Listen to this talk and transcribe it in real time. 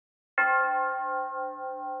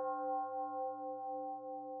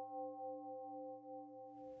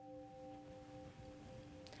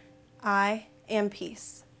I am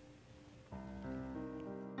peace.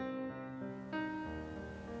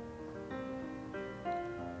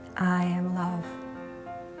 I am love.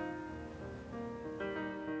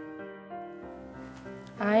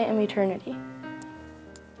 I am eternity.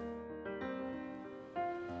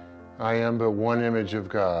 I am but one image of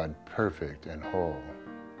God, perfect and whole.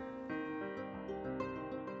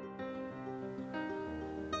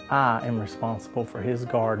 I am responsible for His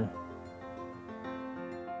garden.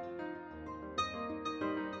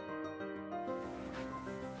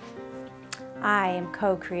 I am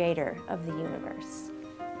co-creator of the universe.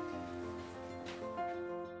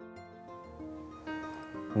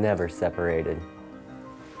 Never separated.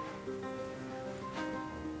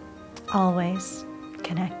 Always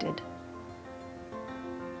connected.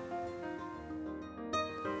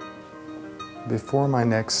 Before my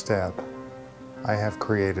next step, I have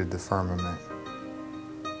created the firmament.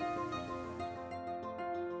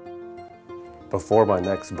 Before my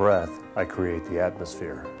next breath, I create the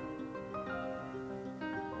atmosphere.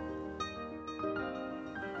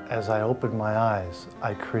 As I open my eyes,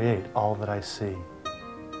 I create all that I see.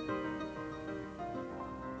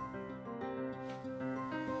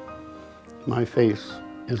 My face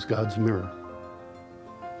is God's mirror.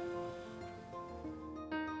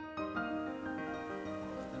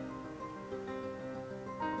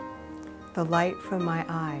 The light from my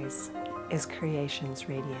eyes is creation's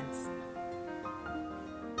radiance.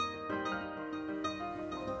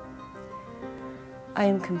 I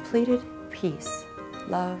am completed peace,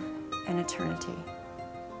 love, and eternity.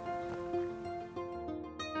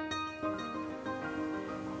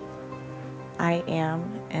 I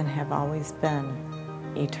am and have always been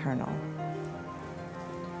eternal.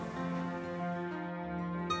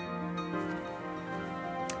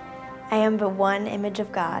 I am but one image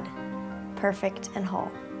of God, perfect and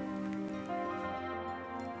whole.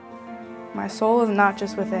 My soul is not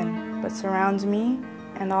just within, but surrounds me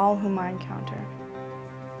and all whom I encounter.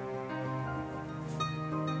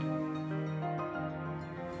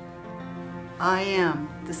 I am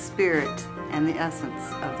the spirit and the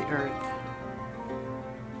essence of the earth.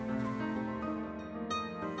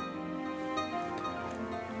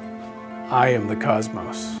 I am the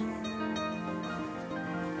cosmos.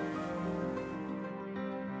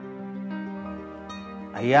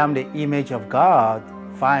 I am the image of God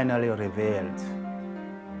finally revealed.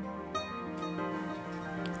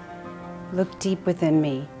 Look deep within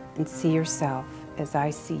me and see yourself as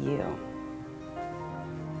I see you.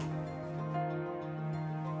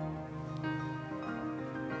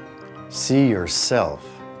 See yourself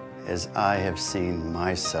as I have seen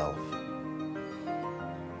myself.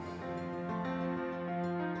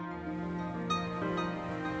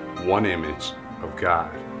 One image of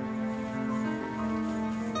God.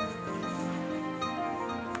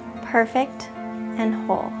 Perfect and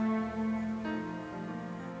whole.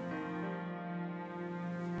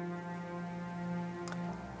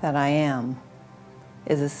 That I am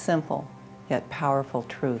is a simple yet powerful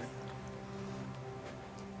truth.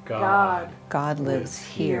 God lives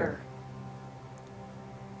here